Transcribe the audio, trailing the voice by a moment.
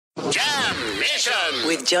Mission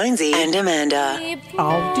with Jonesy and Amanda.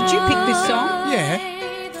 Oh, did you pick this song?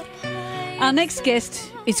 Yeah. Our next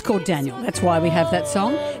guest is called Daniel. That's why we have that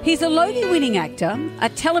song. He's a Logie-winning actor, a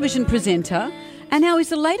television presenter, and now he's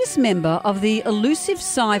the latest member of the elusive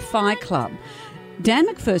Sci-Fi Club. Dan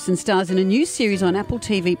McPherson stars in a new series on Apple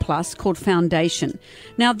TV Plus called Foundation.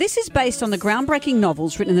 Now, this is based on the groundbreaking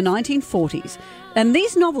novels written in the 1940s, and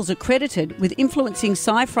these novels are credited with influencing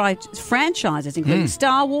sci-fi franchises, including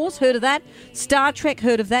Star Wars, heard of that? Star Trek,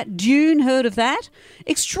 heard of that? Dune, heard of that?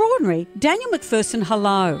 Extraordinary. Daniel McPherson,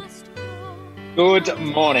 hello. Good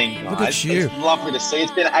morning, guys. Look at you. It's lovely to see.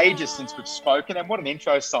 It's been ages since we've spoken, and what an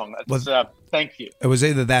intro song. Thank you. It was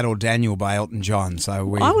either that or Daniel by Elton John.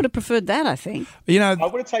 So I would have preferred that, I think. You know, I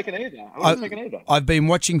would have taken either. I've been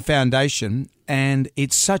watching Foundation, and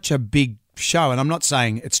it's such a big show. And I'm not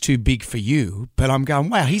saying it's too big for you, but I'm going,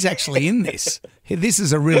 wow, he's actually in this. This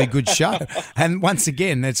is a really good show. And once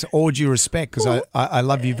again, that's all due respect because I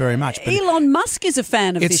love you very much. But Elon Musk is a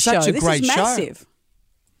fan of this show. It's such a great this is show. massive.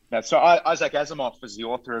 So Isaac Asimov was the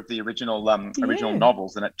author of the original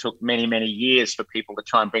novels, and it took many, many years for people to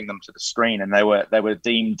try and bring them to the screen, and they were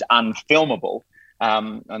deemed unfilmable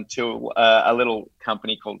until a little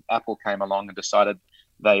company called Apple came along and decided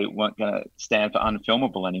they weren't going to stand for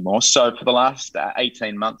unfilmable anymore. So for the last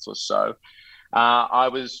 18 months or so, I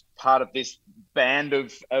was part of this band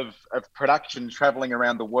of production traveling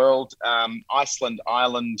around the world, Iceland,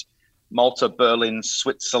 Ireland, Malta, Berlin,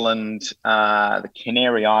 Switzerland, the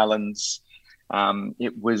Canary Islands.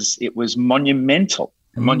 It was monumental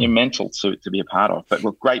to be a part of. But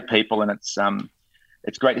look, great people, and it's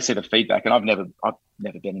great to see the feedback. And I've never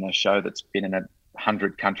been in a show that's been in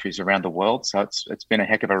 100 countries around the world, so it's been a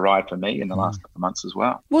heck of a ride for me in the last couple of months as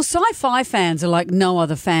well. Well, sci-fi fans are like no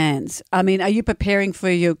other fans. I mean, are you preparing for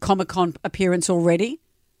your Comic-Con appearance already?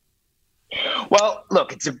 Well,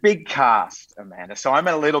 look, it's a big cast, Amanda, so I'm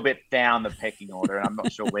a little bit down the pecking order, and I'm not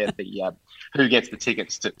sure where who gets the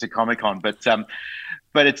tickets to Comic-Con, but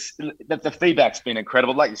it's the feedback's been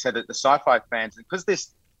incredible. Like you said, that the sci-fi fans, because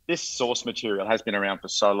this source material has been around for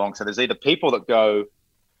so long, so there's either people that go,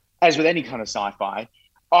 as with any kind of sci-fi,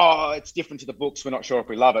 oh, it's different to the books, we're not sure if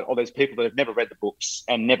we love it, or there's people that have never read the books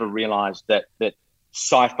and never realised that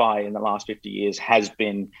sci-fi in the last 50 years has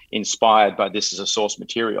been inspired by this as a source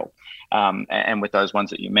material, and with those ones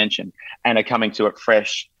that you mentioned, and are coming to it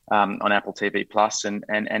fresh on Apple TV Plus and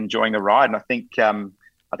enjoying the ride. And I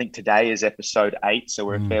think today is episode 8, so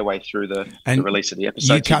we're a fair way through the release of the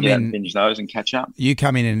episode. You can binge those and catch up. You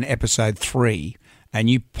come in episode 3, and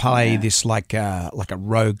you play this like a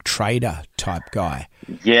rogue trader type guy.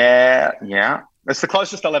 Yeah. It's the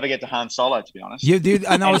closest I'll ever get to Han Solo, to be honest. You did,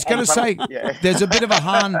 and I was going to say, there's a bit of a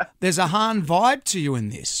Han vibe to you in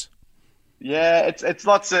this. Yeah, it's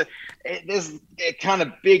lots of there's kind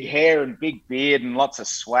of big hair and big beard and lots of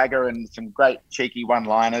swagger and some great cheeky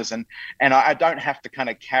one-liners, and I don't have to kind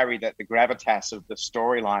of carry the gravitas of the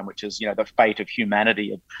storyline, which is the fate of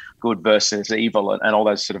humanity, of good versus evil, and all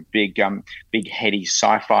those sort of big heady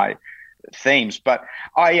sci-fi themes. But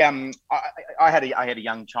I had a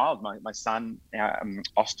young child. My son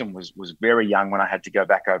Austin was very young when I had to go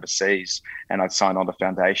back overseas, and I'd signed on the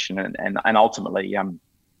Foundation, and ultimately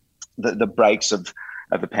the breaks of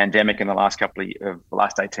the pandemic in the last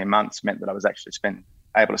 18 months meant that I was actually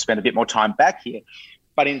able to spend a bit more time back here.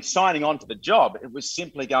 But in signing on to the job, it was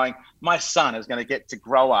simply going, my son is going to get to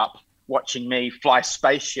grow up watching me fly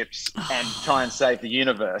spaceships and try and save the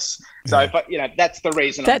universe. So, but that's the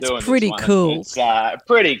reason I'm doing this one. That's pretty cool. It's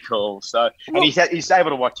pretty cool. So, and he's able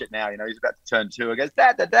to watch it now. He's about to turn 2. He goes,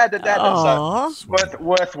 Dad. So it's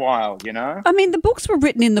worthwhile. I mean, the books were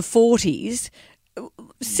written in the 40s.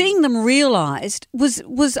 Seeing them realised, was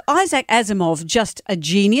Isaac Asimov just a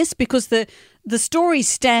genius? Because the stories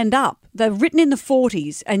stand up. They're written in the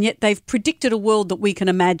 40s, and yet they've predicted a world that we can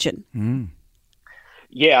imagine.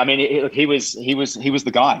 Yeah, I mean, he was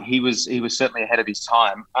the guy. He was certainly ahead of his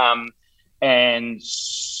time. And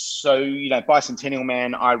so Bicentennial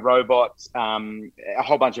Man, iRobot, a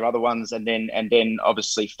whole bunch of other ones, and then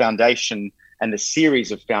obviously Foundation and the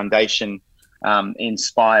series of Foundation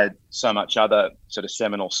inspired so much other sort of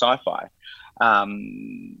seminal sci-fi,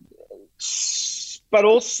 but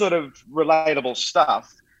all sort of relatable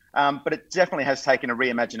stuff. But it definitely has taken a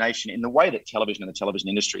reimagination in the way that television and the television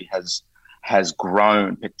industry has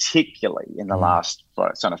grown, particularly in the last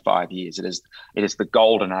 5 years. It is the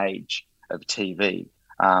golden age of TV,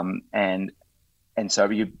 and so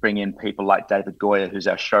you bring in people like David Goyer, who's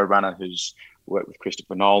our showrunner, who's worked with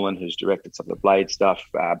Christopher Nolan, who's directed some of the Blade stuff,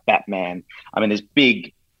 Batman. I mean, there's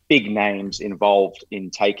big names involved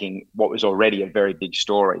in taking what was already a very big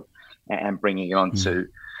story and bringing it on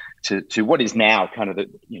to what is now kind of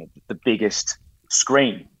the biggest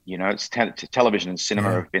screen. It's television and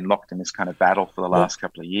cinema have been locked in this kind of battle for the last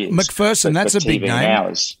couple of years. McPherson, that's a big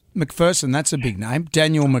name. McPherson, that's a big name.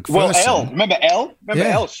 Daniel McPherson. Well, Elle, remember Elle?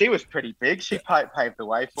 Elle? She was pretty big. She paved the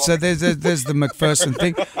way for me. So there's the McPherson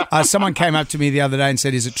thing. Someone came up to me the other day and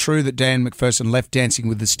said, "Is it true that Dan McPherson left Dancing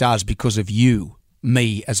with the Stars because of you,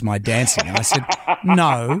 me, as my dancing?" And I said,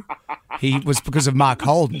 "No, he was because of Mark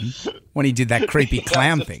Holden when he did that creepy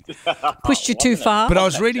clown thing." Pushed you too far. But I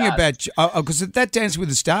was reading about, because that Dance with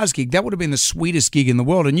the Stars gig, that would have been the sweetest gig in the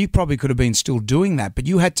world, and you probably could have been still doing that. But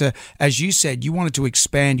you had to, as you said, you wanted to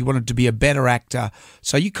expand, you wanted to be a better actor,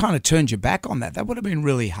 so you kind of turned your back on that. That would have been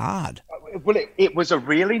really hard. Well, it was a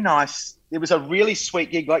really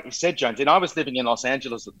sweet gig, like you said, Jones. And I was living in Los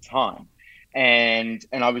Angeles at the time. And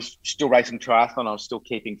I was still racing triathlon. I was still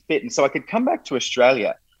keeping fit. And so I could come back to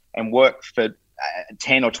Australia and work for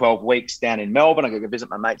 10 or 12 weeks down in Melbourne. I could go visit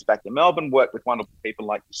my mates back in Melbourne, work with wonderful people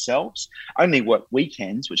like yourselves, only work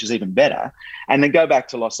weekends, which is even better, and then go back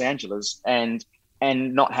to Los Angeles and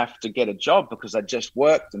not have to get a job because I just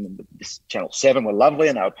worked, and this Channel 7 were lovely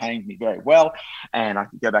and they were paying me very well, and I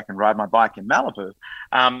could go back and ride my bike in Malibu.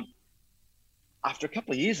 After a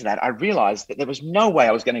couple of years of that, I realized that there was no way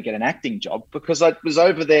I was going to get an acting job because I was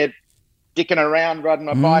over there dicking around, riding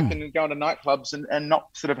my bike and going to nightclubs and not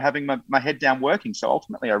sort of having my head down working. So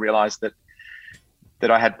ultimately I realized that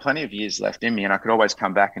I had plenty of years left in me and I could always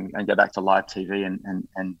come back and go back to live TV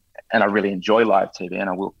and I really enjoy live TV and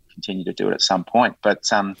I will continue to do it at some point. But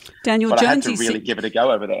Daniel, I had to really give it a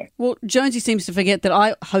go over there. Well, Jonesy seems to forget that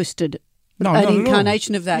I hosted an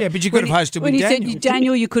incarnation of that. Yeah, but you could have hosted with Daniel. When you said,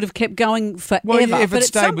 Daniel, you could have kept going forever. Well, yeah, if but it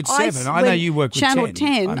stayed with 7. I know you work with Channel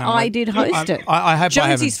 10, I did host it. I hope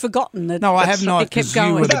Jonesy's forgotten that. No, I have not. It kept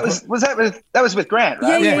going. That was with Grant,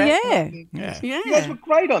 right? Yeah. You guys were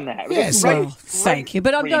great on that. Yes. Well, thank you.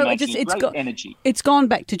 But I know energy. It's gone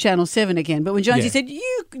back to Channel 7 again. But when Jonesy said,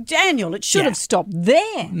 Daniel, it should have stopped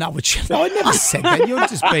there. No, I never said that. You're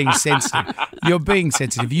just being sensitive. You're being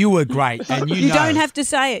sensitive. You were great, and you know. Don't have to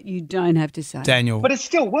say it. You don't have to say it. Daniel. But it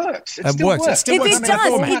still works. It still works.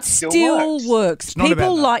 It still works.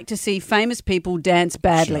 People like to see famous people dance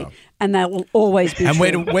badly, and that will always be true.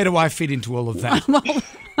 And where do I fit into all of that?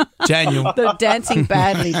 Daniel. The dancing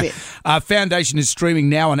badly bit. Foundation is streaming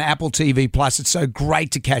now on Apple TV+. It's so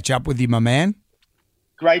great to catch up with you, my man.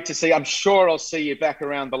 Great to see. I'm sure I'll see you back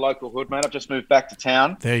around the local hood, mate. I've just moved back to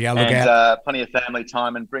town. There you go. Look out. And plenty of family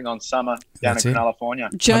time and bring on summer down in California.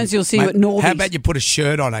 Jones, you'll see you at Norby's. How about you put a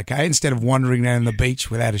shirt on, okay, instead of wandering down the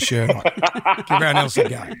beach without a shirt on? Give everyone else a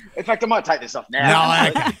go. In fact, I might take this off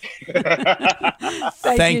now. No, okay.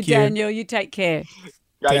 Thank you, Daniel. You take care.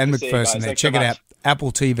 Dan McPherson there. Check it out.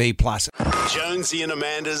 Apple TV+. Jonesy and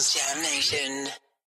Amanda's Jam Nation.